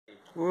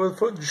we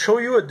will show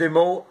you a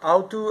demo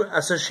how to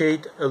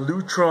associate a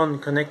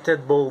Lutron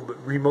connected bulb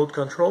remote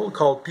control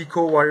called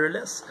Pico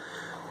wireless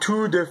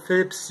to the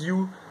Philips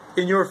Hue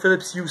in your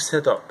Philips Hue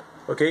setup.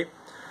 Okay,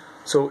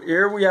 so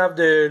here we have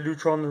the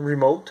Lutron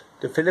remote,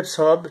 the Philips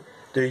hub,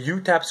 the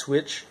Hue tap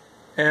switch,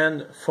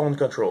 and phone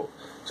control.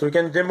 So we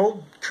can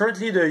demo.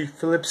 Currently the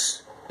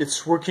Philips,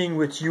 it's working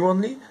with Hue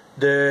only.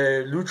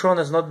 The Lutron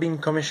has not been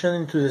commissioned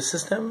into the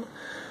system.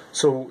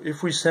 So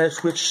if we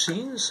switch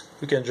scenes,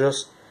 we can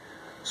just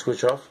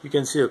switch off. You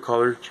can see a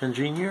color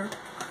changing here,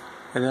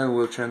 and then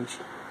we'll change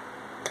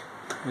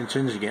and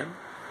change again.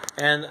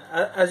 And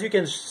as you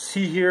can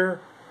see here,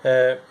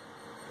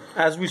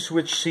 as we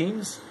switch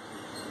scenes,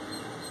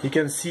 you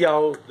can see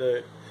how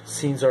the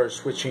scenes are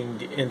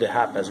switching in the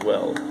app as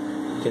well.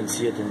 You can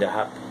see it in the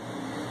app,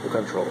 the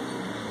control.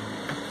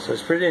 So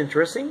it's pretty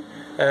interesting.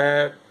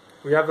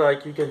 We have,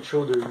 like, you can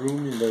show the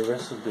room in the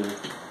rest of the.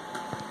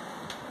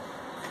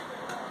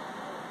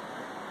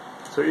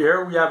 So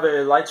here we have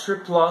a light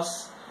strip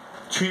plus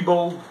 3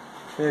 bulb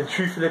and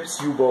 3 Philips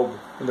Hue bulb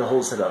in the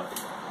whole setup.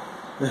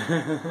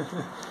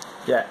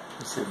 Yeah,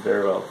 you see it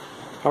very well.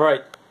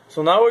 Alright,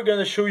 so now we're going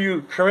to show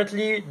you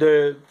currently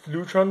the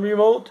Lutron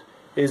remote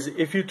is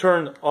if you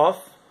turn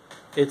off,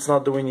 it's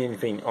not doing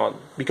anything on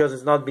because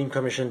it's not being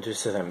commissioned to the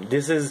system.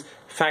 This is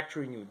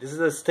factory new. This is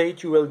the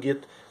state you will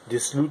get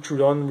this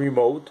Lutron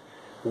remote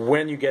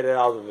when you get it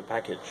out of the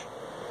package.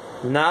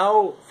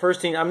 Now, first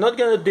thing, I'm not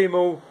going to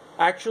demo.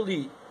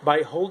 Actually,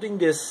 by holding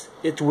this,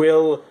 it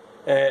will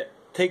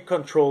take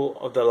control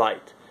of the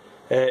light.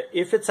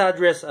 If its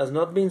address has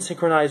not been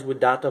synchronized with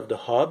that of the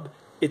hub,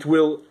 it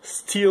will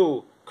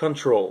steal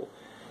control.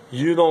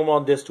 You don't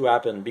want this to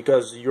happen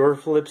because your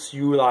Philips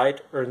Hue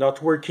light are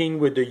not working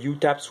with the Hue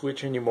tap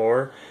switch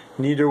anymore,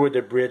 neither with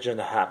the bridge and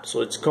the app.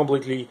 So it's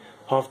completely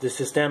off the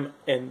system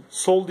and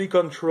solely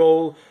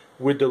controlled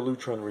with the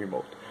Lutron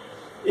remote.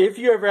 If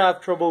you ever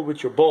have trouble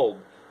with your bulb,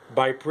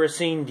 by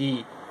pressing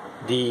the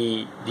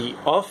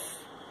off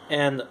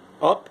and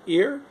up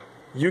here,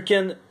 you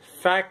can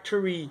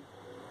factory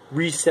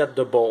reset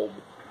the bulb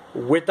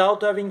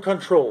without having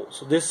control.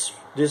 So this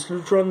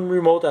Lutron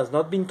remote has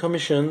not been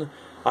commissioned.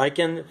 I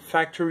can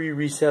factory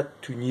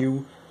reset to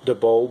new the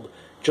bulb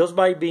just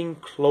by being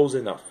close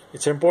enough.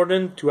 It's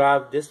important to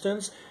have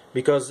distance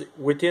because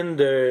within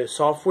the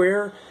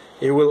software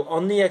it will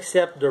only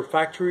accept the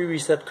factory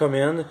reset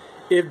command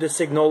if the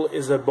signal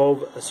is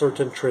above a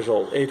certain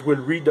threshold. It will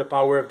read the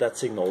power of that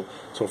signal.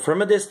 So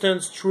from a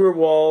distance, through a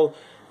wall,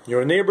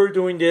 your neighbor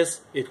doing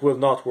this, it will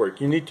not work.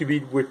 You need to be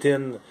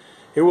within,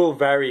 it will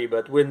vary,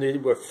 but when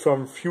it was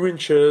from few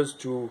inches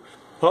to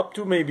up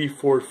to maybe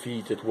 4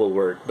 feet, it will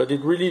work. But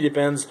it really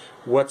depends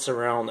what's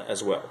around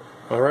as well.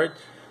 Alright,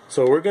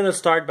 so we're going to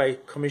start by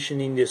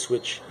commissioning the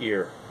switch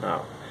here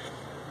now.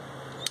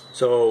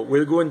 So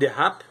we'll go in the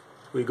app,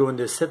 we'll go in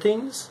the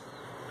settings,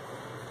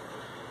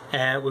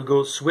 and we'll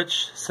go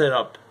switch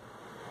setup.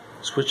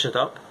 Switch it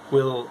up.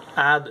 We'll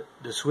add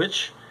the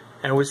switch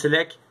and we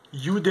select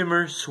Hue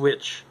dimmer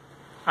switch.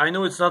 I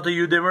know it's not a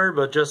Hue dimmer,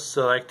 but just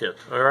select it.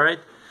 Alright.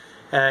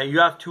 You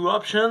have 2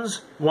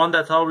 options. One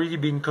that's already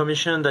been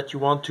commissioned that you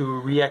want to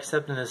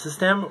reaccept in the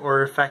system,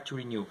 or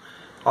factory new.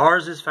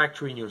 Ours is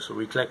factory new, so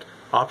we click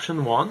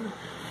option 1.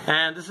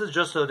 And this is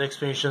just an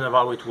explanation of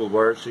how it will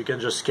work, so you can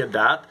just skip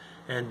that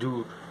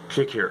and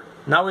click here.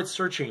 Now it's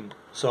searching.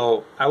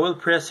 So I will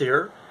press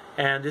here.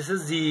 And this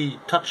is the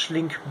touch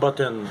link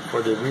button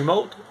for the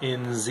remote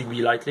in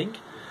Zigbee Light Link.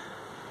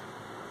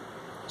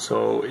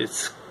 So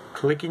it's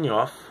clicking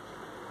off.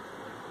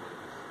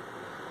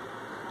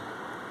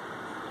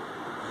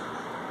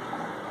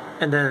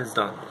 And then it's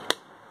done.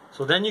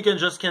 So then you can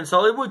just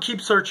cancel. It will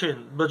keep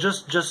searching, but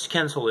just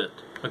cancel it.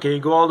 Okay,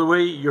 go all the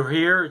way, you're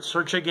here,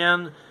 search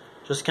again,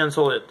 just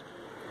cancel it.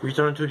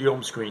 Return to the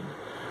home screen.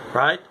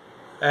 Right?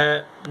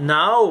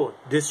 Now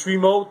this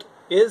remote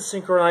is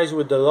synchronized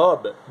with the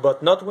hub,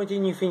 but not with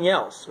anything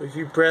else. So if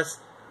you press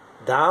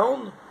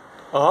down,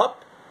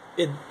 up,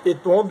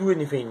 it won't do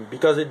anything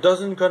because it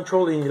doesn't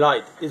control any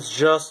light. It's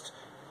just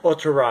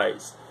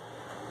authorized.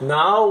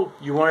 Now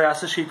you want to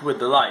associate with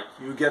the light.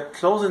 You get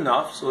close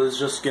enough, so let's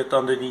just get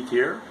underneath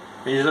here,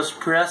 and you just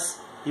press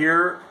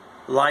here,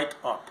 light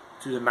up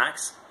to the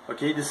max.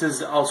 Okay, this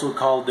is also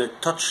called the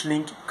touch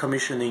link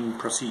commissioning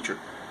procedure.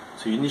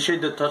 So you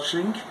initiate the touch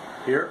link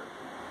here,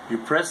 you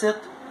press it,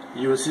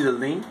 you will see the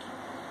link.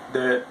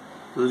 The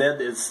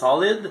LED is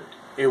solid.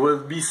 It will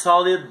be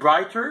solid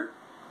brighter.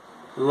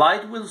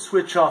 Light will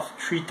switch off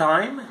 3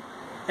 times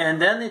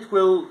and then it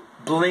will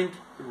blink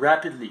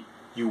rapidly.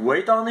 You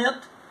wait on it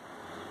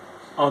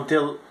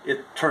until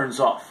it turns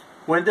off.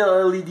 When the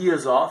LED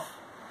is off,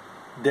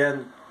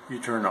 then you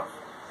turn off.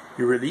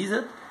 You release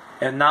it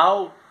and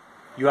now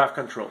you have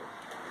control.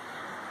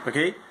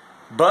 Okay?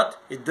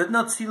 But it did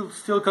not steal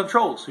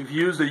control. So if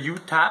you use the Hue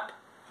tap,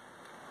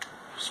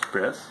 just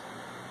press.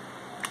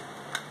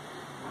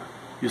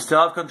 You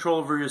still have control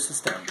over your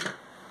system.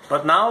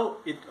 But now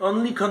it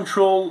only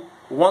controls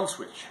one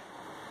switch.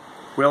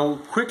 We'll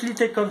quickly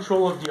take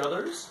control of the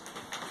others.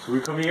 So we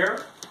come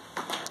here,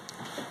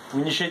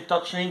 we initiate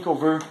touch link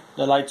over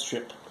the light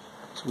strip.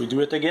 So we do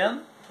it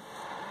again.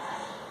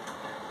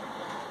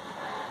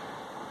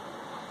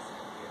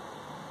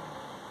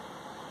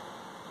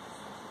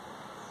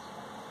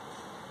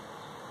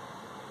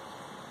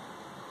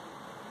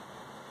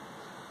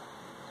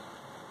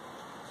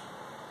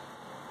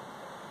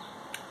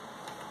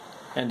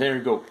 And there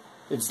you go,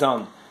 it's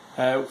done.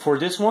 For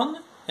this one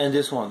and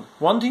this one.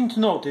 One thing to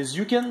note is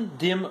you can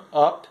dim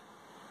up,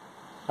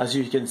 as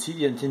you can see,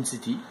 the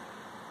intensity.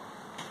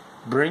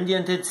 Bring the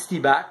intensity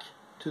back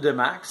to the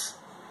max.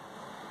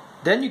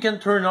 Then you can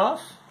turn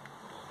off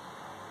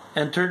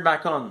and turn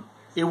back on.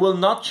 It will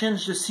not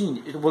change the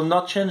scene. It will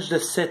not change the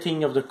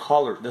setting of the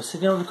color. The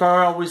setting of the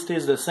color always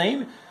stays the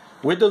same.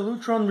 With the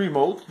Lutron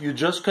remote, you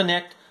just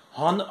connect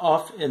on,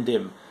 off, and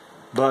dim.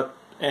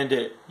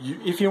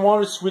 If you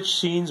want to switch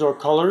scenes or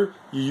color,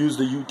 you use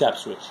the Hue tap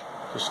switch.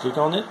 Just click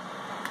on it.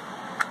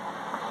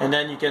 And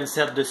then you can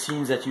set the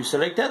scenes that you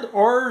selected,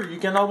 or you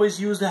can always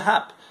use the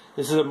app.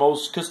 This is the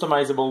most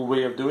customizable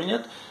way of doing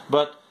it.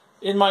 But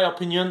in my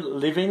opinion,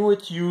 living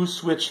with Hue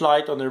switch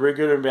light on a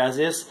regular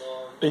basis,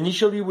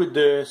 initially with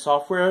the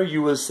software,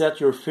 you will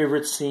set your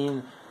favorite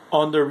scene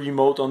on the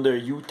remote, on the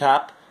Hue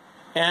tap,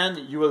 and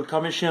you will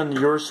commission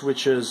your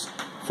switches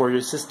for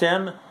your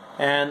system.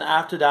 And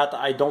after that,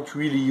 I don't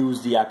really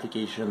use the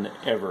application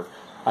ever.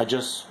 I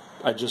just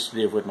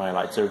live with my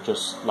lights. They're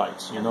just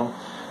lights, you know.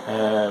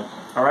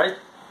 All right.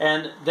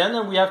 And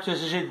then we have to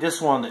associate this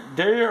one.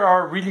 They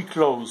are really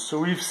close, so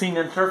we've seen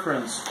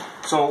interference.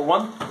 So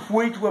one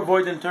way to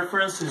avoid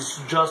interference is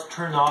just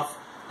turn off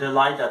the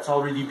light that's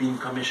already been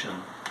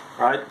commissioned,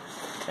 right?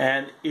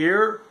 And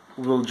here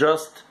we'll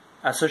just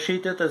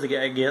associate it as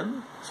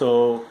again.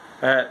 So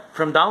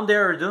from down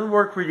there it didn't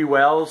work really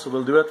well, so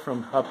we'll do it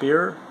from up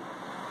here.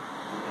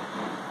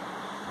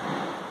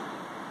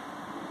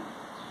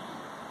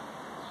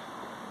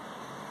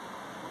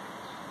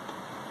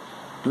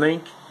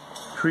 Blink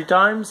 3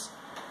 times.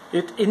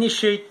 It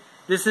initiate.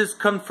 This is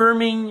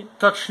confirming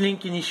touch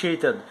link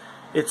initiated.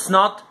 It's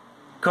not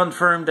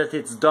confirmed that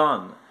it's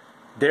done.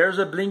 There's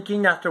a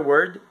blinking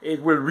afterward.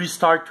 It will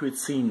restart to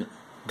its scene.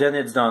 Then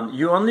it's done.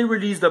 You only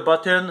release the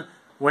button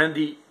when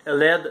the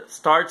LED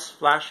starts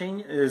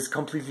flashing. It is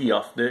completely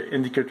off, the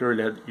indicator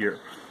LED here.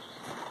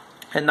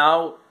 And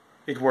now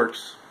it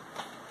works.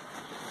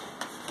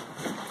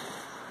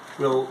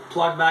 We'll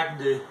plug back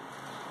the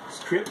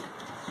strip.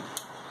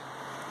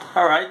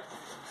 Alright,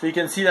 so you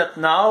can see that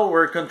now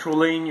we're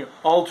controlling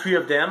all 3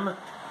 of them.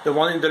 The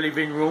one in the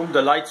living room,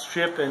 the light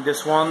strip, and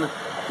this one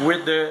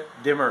with the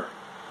dimmer.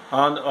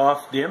 On,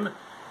 off, dim.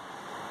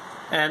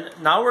 And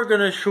now we're going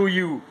to show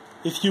you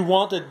if you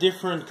want a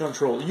different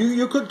control.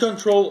 You could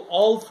control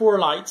all 4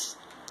 lights,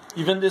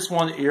 even this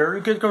one here.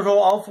 You could control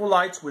all 4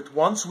 lights with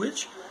one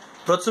switch.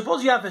 But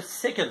suppose you have a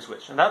second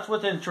switch, and that's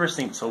what's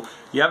interesting. So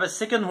you have a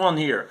second one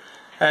here.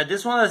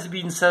 This one has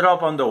been set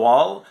up on the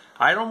wall.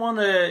 I don't want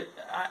to...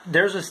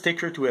 there's a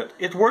sticker to it.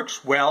 It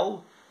works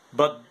well,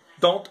 but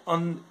don't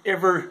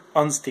ever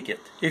unstick it.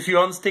 If you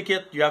unstick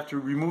it, you have to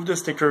remove the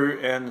sticker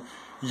and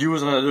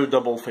use another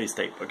double face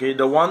tape. Okay,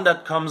 the one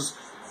that comes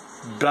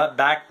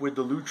back with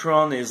the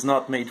Lutron is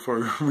not made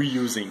for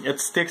reusing. It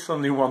sticks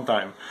only one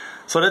time.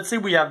 So let's say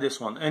we have this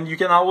one, and you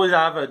can always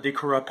have a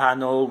Decora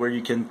panel where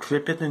you can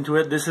clip it into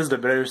it. This is the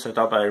better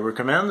setup I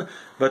recommend,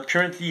 but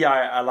currently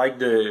I like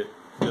the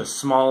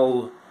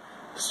small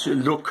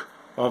look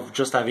of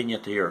just having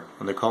it here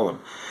on the column.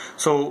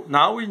 So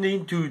now we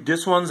need to,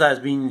 this one has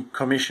been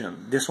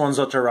commissioned, this one's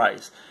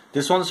authorized,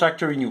 this one's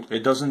factory new,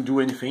 it doesn't do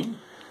anything,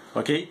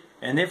 okay?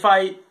 And if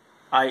I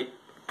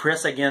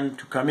press again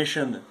to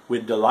commission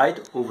with the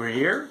light over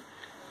here,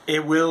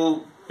 it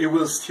will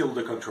steal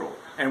the control,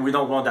 and we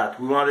don't want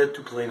that. We want it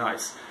to play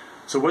nice.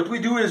 So what we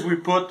do is we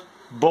put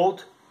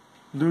both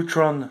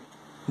Lutron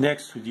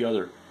next to the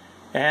other,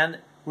 and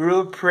we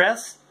will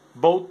press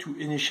both to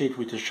initiate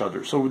with each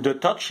other. So the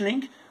touch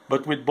link,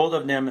 but with both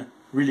of them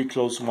really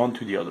close one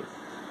to the other.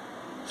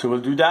 So we'll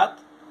do that,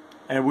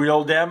 and we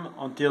hold them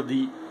until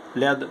the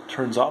LED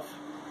turns off.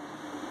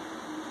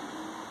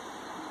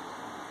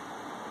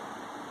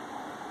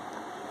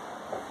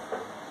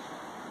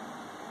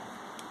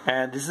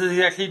 And this is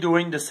exactly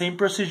doing the same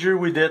procedure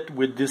we did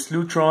with this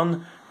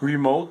Lutron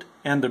remote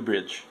and the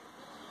bridge.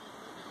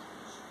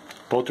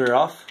 Both are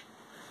off,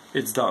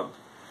 it's done.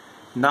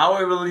 Now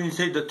I will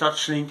initiate the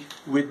touch link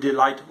with the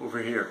light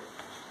over here.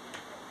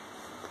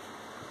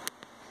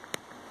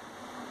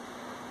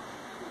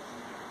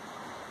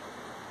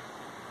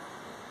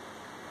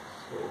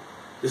 So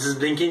this is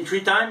blinking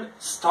 3 times,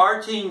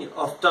 starting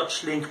of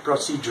touch link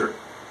procedure.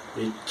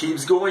 It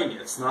keeps going,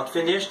 it's not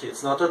finished,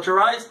 it's not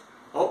authorized.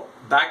 Oh,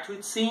 back to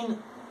its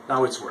scene,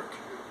 now it's work.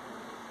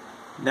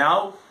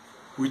 Now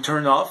we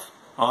turn off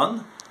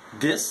on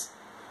this,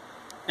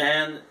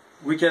 and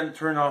we can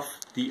turn off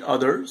the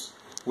others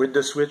with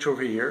the switch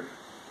over here.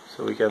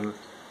 So we can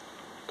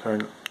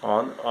turn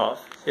on,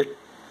 off. It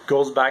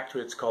goes back to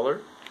its color.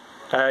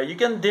 You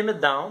can dim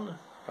it down,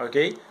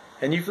 okay?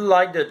 And if you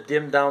like the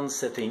dim down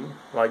setting,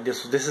 like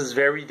this is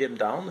very dim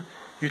down,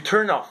 you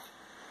turn off.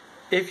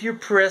 if you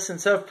press,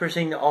 instead of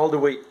pressing all the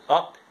way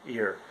up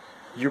here,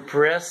 you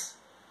press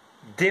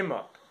dim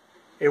up,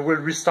 it will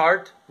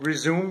restart,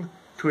 resume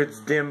to its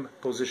dim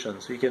position.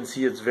 So you can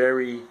see it's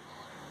very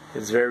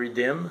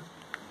dim,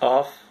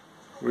 off,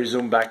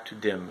 resume back to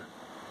dim.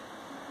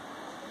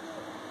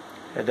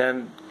 And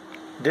then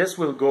this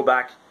will go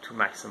back to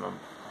maximum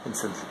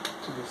instantly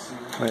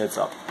when it's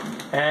up.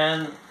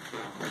 And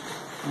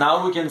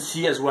now we can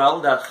see as well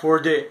that for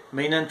the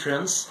main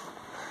entrance,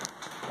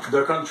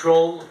 the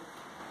control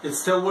is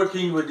still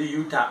working with the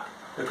Hue tap.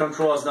 The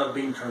control has not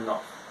been turned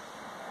off.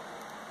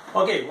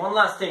 Okay, one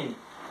last thing.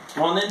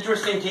 One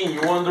interesting thing,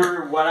 you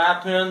wonder what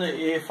happened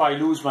if I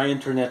lose my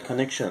internet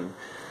connection.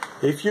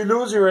 If you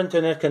lose your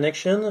internet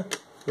connection,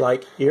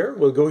 like here,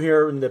 we'll go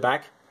here in the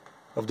back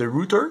of the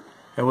router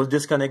and we'll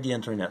disconnect the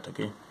internet,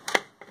 okay?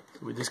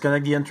 So we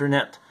disconnect the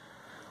internet.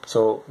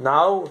 So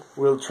now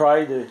we'll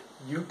try the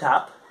Hue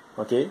tap,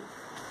 okay?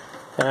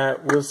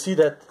 We'll see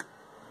that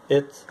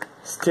it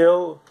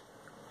still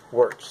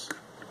works.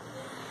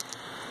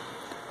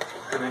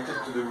 Connected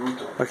to the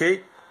router.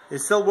 Okay, it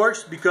still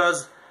works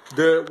because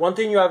the one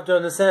thing you have to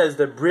understand is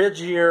the bridge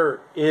here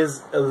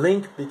is a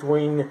link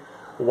between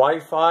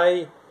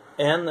Wi-Fi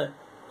and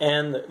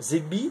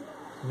Zigbee,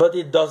 but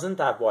it doesn't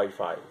have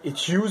Wi-Fi.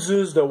 It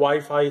uses the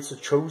Wi-Fi. It's a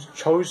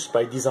choice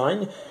by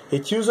design.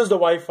 It uses the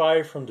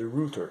Wi-Fi from the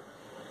router.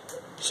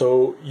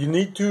 So you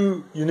need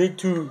to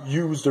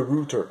use the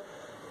router,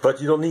 but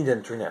you don't need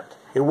internet.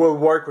 It will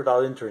work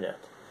without internet.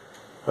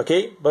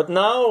 Okay, but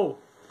now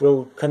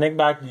we'll connect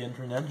back the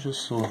internet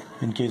just so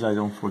in case I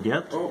don't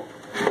forget. Oh.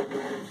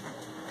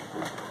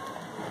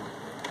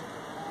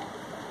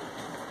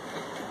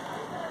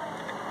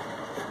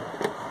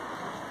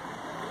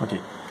 Okay,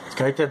 it's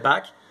connected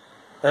back.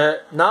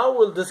 Now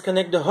we'll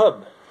disconnect the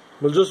hub.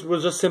 We'll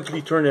just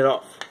simply turn it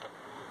off.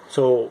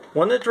 So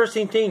one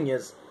interesting thing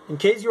is, in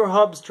case your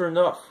hub's turned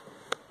off,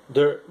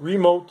 the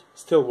remote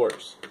still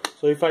works.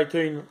 So if I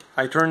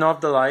turn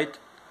off the light,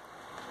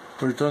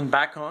 we'll turn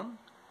back on,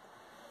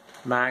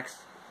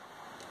 max,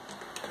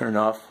 turn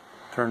off,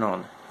 turn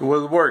on. It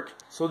will work.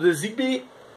 So the Zigbee